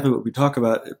doing exactly what we talk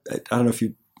about. I don't know if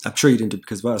I'm sure you didn't do it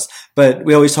because of us, but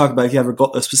we always talk about if you have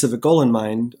a specific goal in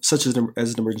mind, such as an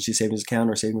emergency savings account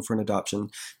or saving for an adoption,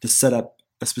 to set up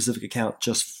a specific account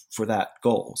just for that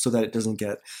goal, so that it doesn't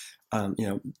get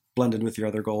blended with your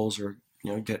other goals, or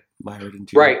get mired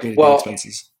into day-to-day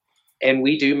expenses. And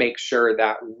we do make sure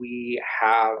that we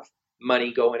have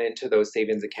money going into those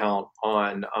savings account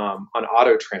on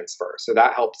auto transfer. So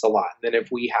that helps a lot. And then if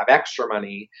we have extra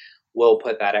money, we'll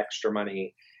put that extra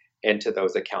money into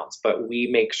those accounts. But we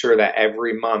make sure that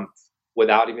every month,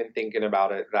 without even thinking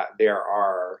about it, that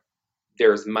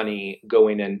there's money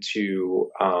going into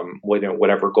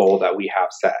whatever goal that we have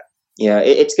set. Yeah,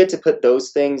 it's good to put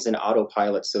those things in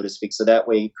autopilot, so to speak, so that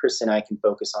way Chris and I can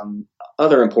focus on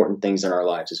other important things in our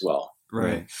lives as well.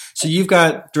 Right. So you've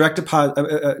got direct deposit.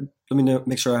 Let me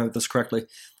make sure I have this correctly.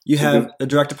 You have a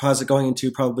direct deposit going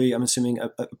into probably, I'm assuming,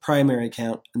 a primary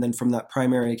account, and then from that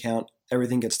primary account,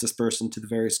 everything gets dispersed into the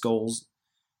various goals.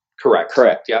 Correct.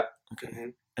 Yep. Okay. Mm-hmm.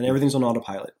 And everything's on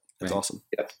autopilot. That's awesome.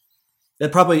 Yep.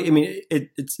 That probably, I mean,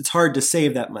 it's hard to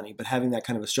save that money, but having that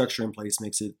kind of a structure in place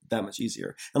makes it that much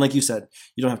easier. And like you said,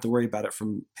 you don't have to worry about it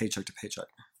from paycheck to paycheck.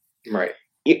 Right.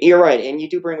 You're right. And you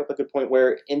do bring up a good point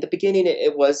where in the beginning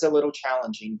it was a little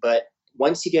challenging, but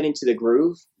once you get into the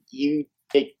groove,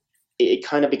 it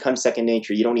kind of becomes second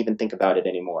nature. You don't even think about it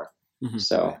anymore. Mm-hmm.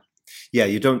 So yeah,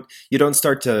 you don't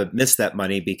start to miss that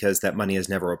money because that money is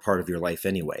never a part of your life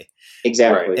anyway.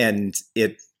 Exactly. And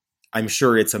I'm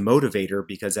sure it's a motivator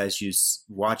because as you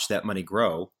watch that money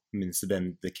grow, I mean, this has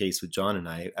been the case with John and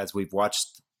I, as we've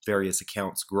watched various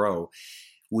accounts grow,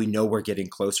 we know we're getting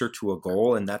closer to a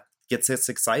goal, and that gets us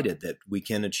excited that we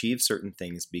can achieve certain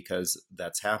things because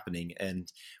that's happening. And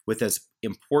with as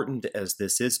important as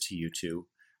this is to you two,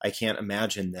 I can't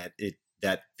imagine that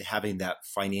having that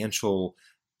financial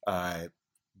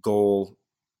goal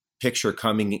picture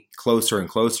coming closer and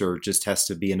closer just has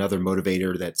to be another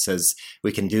motivator that says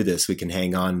we can do this, we can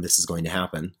hang on, this is going to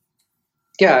happen.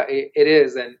 Yeah, it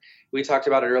is. And we talked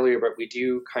about it earlier, but we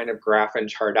do kind of graph and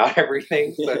chart out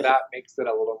everything. So that makes it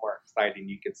a little more exciting.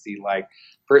 You can see like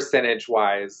percentage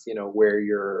wise, where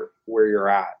you're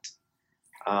at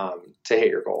to hit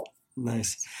your goal.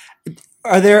 Nice.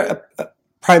 Are there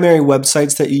primary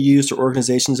websites that you used or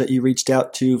organizations that you reached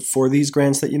out to for these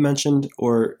grants that you mentioned,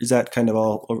 or is that kind of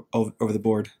all over the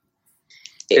board?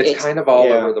 It's kind of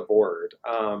all over the board.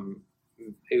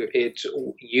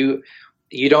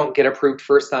 You don't get approved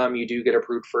for some, you do get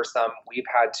approved for some. We've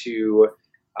had to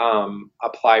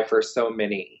apply for so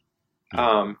many.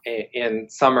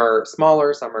 And some are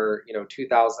smaller, some are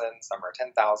 2,000, some are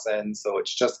 10,000. So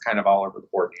it's just kind of all over the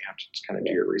board. You have to just kind of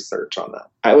do your research on that.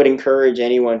 I would encourage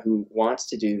anyone who wants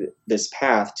to do this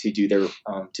path to do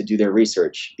their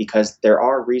research, because there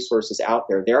are resources out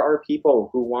there. There are people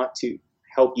who want to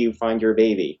help you find your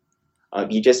baby.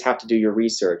 You just have to do your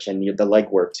research and the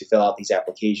legwork to fill out these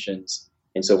applications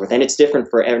and so forth. And it's different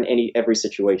for every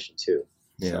situation too.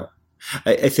 Yeah.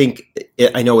 I think,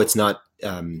 I know it's not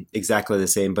exactly the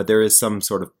same, but there is some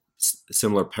sort of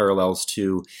similar parallels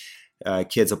to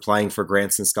kids applying for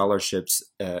grants and scholarships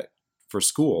for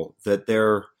school, that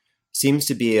there seems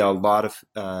to be a lot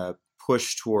of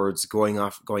push towards going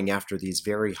after these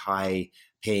very high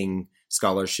paying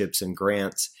scholarships and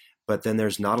grants. But then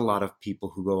there's not a lot of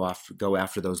people who go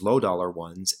after those low dollar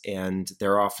ones, and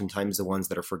they're oftentimes the ones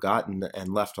that are forgotten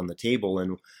and left on the table,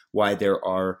 and why there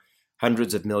are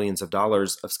hundreds of millions of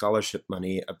dollars of scholarship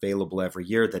money available every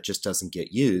year that just doesn't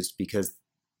get used because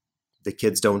the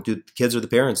kids or the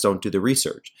parents don't do the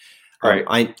research.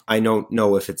 Right. I don't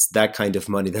know if it's that kind of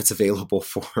money that's available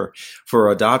for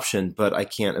adoption, but I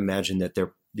can't imagine that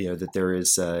there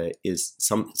is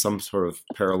some sort of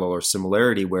parallel or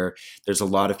similarity where there's a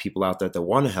lot of people out there that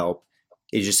want to help.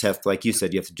 You just have to, like you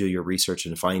said, you have to do your research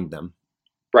and find them.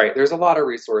 Right. There's a lot of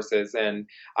resources, and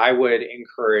I would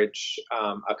encourage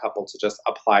a couple to just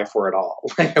apply for it all.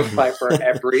 Apply for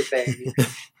everything.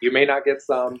 You may not get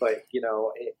some, but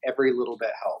every little bit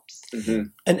helps. Mm-hmm.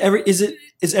 And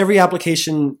is every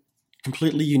application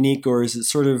completely unique, or is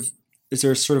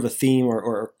there sort of a theme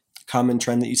or common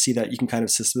trend that you see that you can kind of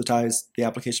systematize the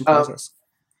application process?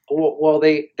 Well,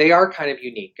 they are kind of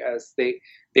unique, as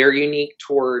they're unique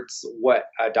towards what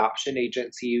adoption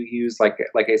agency you use. Like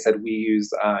I said, we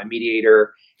use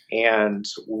Mediator, and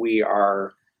we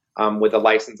are with a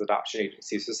licensed adoption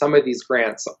agency. So some of these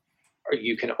grants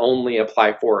you can only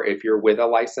apply for if you're with a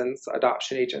licensed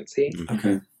adoption agency.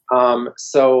 Okay.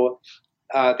 So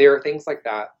there are things like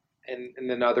that. And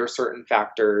then other certain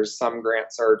factors. Some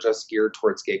grants are just geared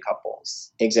towards gay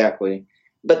couples. Exactly.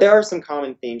 But there are some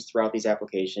common themes throughout these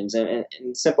applications, and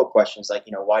simple questions like,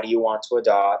 why do you want to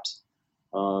adopt?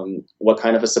 What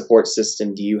kind of a support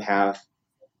system do you have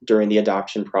during the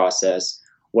adoption process?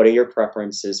 What are your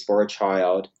preferences for a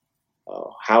child?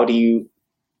 How do you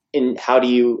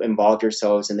involve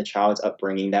yourselves in the child's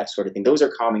upbringing? That sort of thing. Those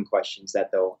are common questions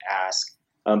that they'll ask.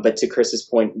 But to Chris's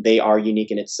point, they are unique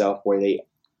in itself,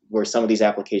 where some of these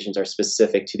applications are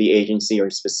specific to the agency or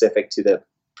specific to the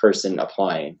person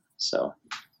applying. So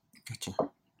Gotcha.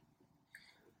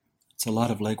 It's a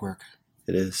lot of legwork.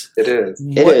 It is. It is.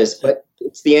 it is, but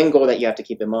it's the end goal that you have to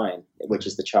keep in mind, which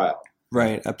is the child.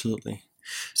 Right, absolutely.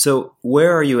 So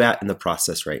where are you at in the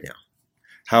process right now?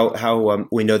 How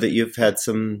we know that you've had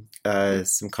some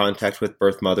contact with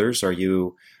birth mothers. Are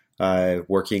you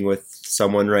working with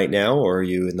someone right now, or are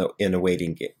you in a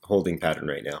holding pattern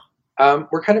right now?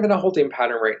 We're kind of in a holding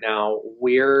pattern right now.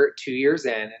 We're 2 years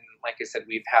in, and like I said,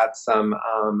 we've had some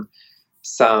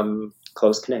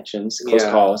Close connections, close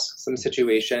calls. some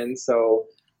situations. So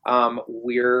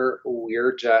we're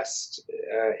just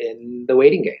in the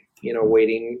waiting game.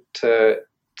 Waiting to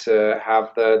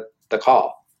have the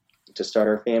call To start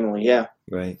our family. Yeah.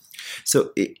 Right.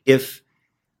 So if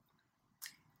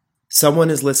someone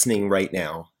is listening right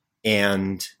now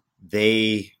and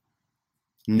they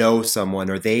know someone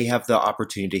or they have the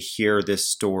opportunity to hear this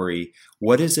story,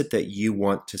 what is it that you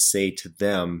want to say to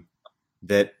them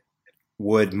that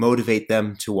would motivate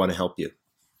them to want to help you?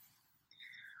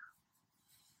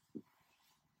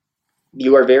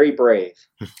 You are very brave,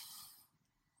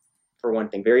 for one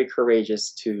thing, very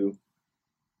courageous to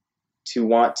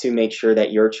want to make sure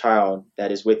that your child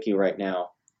that is with you right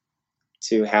now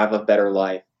to have a better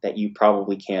life that you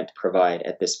probably can't provide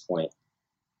at this point.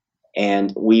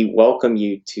 And we welcome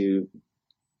you to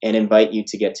and invite you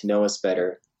to get to know us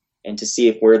better and to see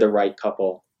if we're the right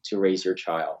couple to raise your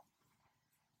child.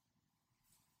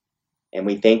 And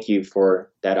we thank you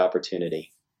for that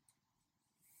opportunity.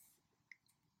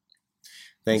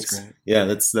 Thanks. That's great. Yeah,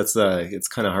 that's it's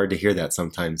kind of hard to hear that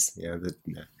sometimes. Yeah.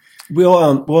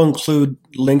 We'll include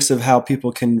links of how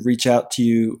people can reach out to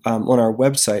you on our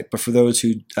website. But for those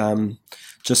who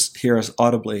just hear us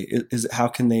audibly, how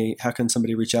can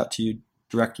somebody reach out to you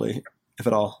directly, if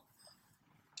at all?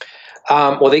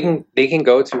 Well, they can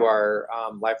go to our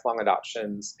Lifelong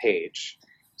Adoptions page.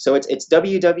 So it's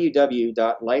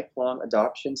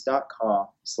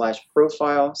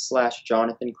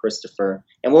www.lifelongadoptions.com/profile/Jonathan Christopher.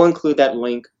 And we'll include that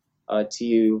link to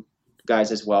you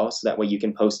guys as well, so that way you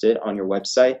can post it on your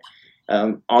website.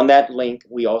 On that link,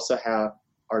 we also have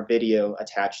our video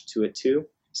attached to it too,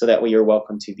 so that way you're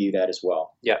welcome to view that as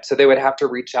well. Yeah, so they would have to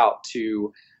reach out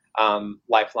to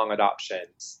Lifelong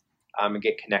Adoptions and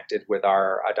get connected with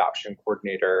our adoption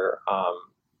coordinator,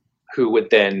 who would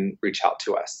then reach out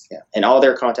to us. Yeah, and all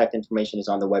their contact information is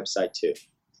on the website too.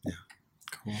 Yeah,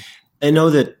 cool. I know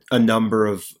that a number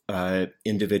of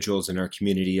individuals in our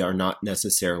community are not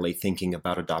necessarily thinking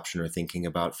about adoption or thinking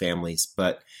about families,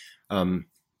 but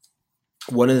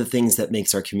one of the things that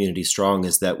makes our community strong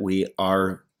is that we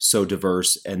are so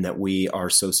diverse and that we are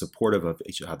so supportive of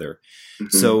each other.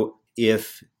 Mm-hmm. So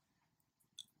if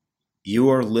you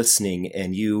are listening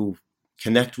and you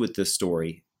connect with this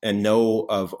story and know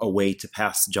of a way to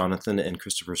pass Jonathan and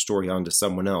Christopher's story on to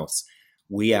someone else,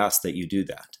 we ask that you do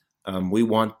that. We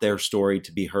want their story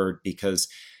to be heard because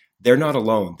they're not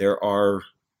alone. There are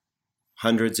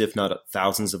hundreds, if not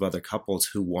thousands of other couples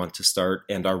who want to start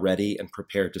and are ready and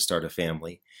prepared to start a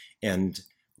family. And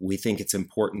we think it's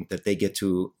important that they get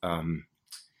to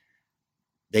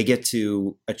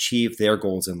achieve their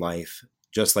goals in life,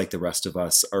 just like the rest of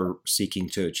us are seeking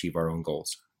to achieve our own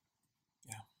goals.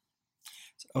 Yeah.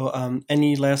 So,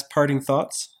 any last parting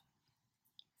thoughts?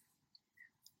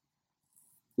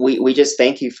 We just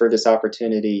thank you for this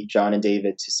opportunity, John and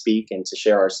David, to speak and to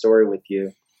share our story with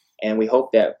you. And we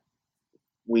hope that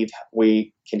we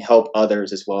can help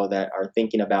others as well that are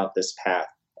thinking about this path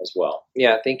as well.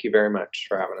 Yeah, thank you very much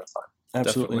for having us on.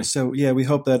 Absolutely. Definitely. So, yeah, we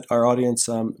hope that our audience,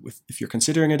 if you're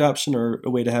considering adoption or a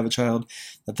way to have a child,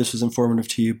 that this was informative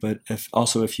to you. But if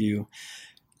you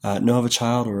know of a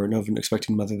child or know of an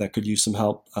expecting mother that could use some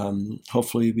help,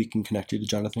 hopefully we can connect you to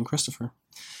Jonathan and Christopher.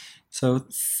 So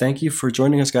thank you for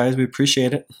joining us, guys. We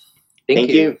appreciate it. Thank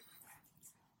you.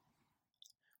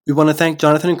 We want to thank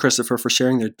Jonathan and Christopher for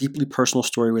sharing their deeply personal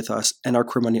story with us and our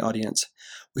Queer Money audience.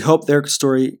 We hope their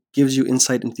story gives you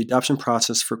insight into the adoption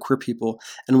process for queer people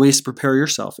and ways to prepare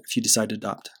yourself if you decide to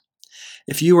adopt.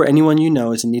 If you or anyone you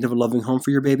know is in need of a loving home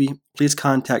for your baby, please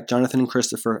contact Jonathan and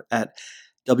Christopher at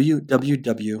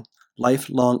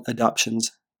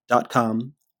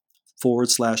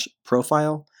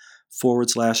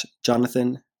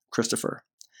www.lifelongadoptions.com/profile/Jonathan Christopher.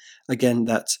 Again,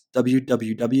 that's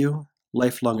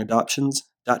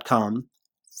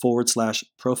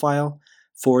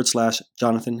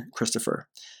www.lifelongadoptions.com/profile/Jonathan Christopher.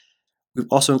 We've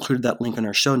also included that link in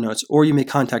our show notes, or you may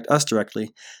contact us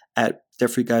directly at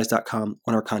therefreeguys.com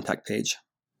on our contact page.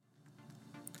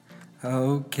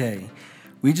 Okay,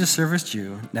 we just serviced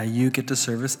you. Now you get to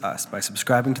service us by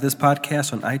subscribing to this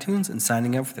podcast on iTunes and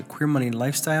signing up for the Queer Money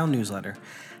Lifestyle newsletter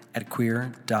at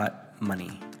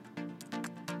queer.money.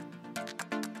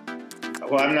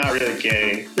 Well, I'm not really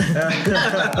gay.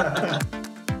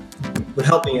 Would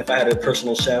help me if I had a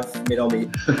personal chef made all my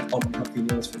healthy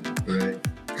meals for me. Right.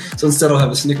 So instead, I'll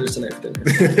have a Snickers tonight for dinner.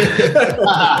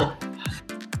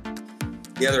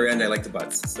 The other end, I like the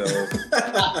butts. So.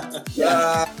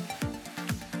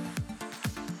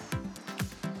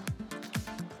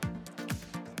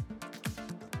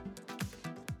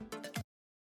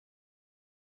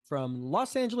 From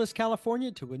Los Angeles,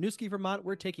 California to Winooski, Vermont,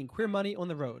 we're taking Queer Money on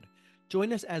the road.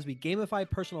 Join us as we gamify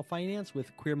personal finance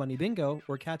with Queer Money Bingo,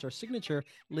 or catch our signature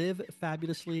Live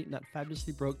Fabulously, Not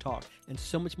Fabulously Broke talk, and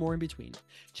so much more in between.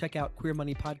 Check out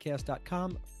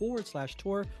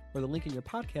queermoneypodcast.com/tour or the link in your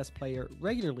podcast player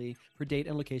regularly for date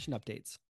and location updates.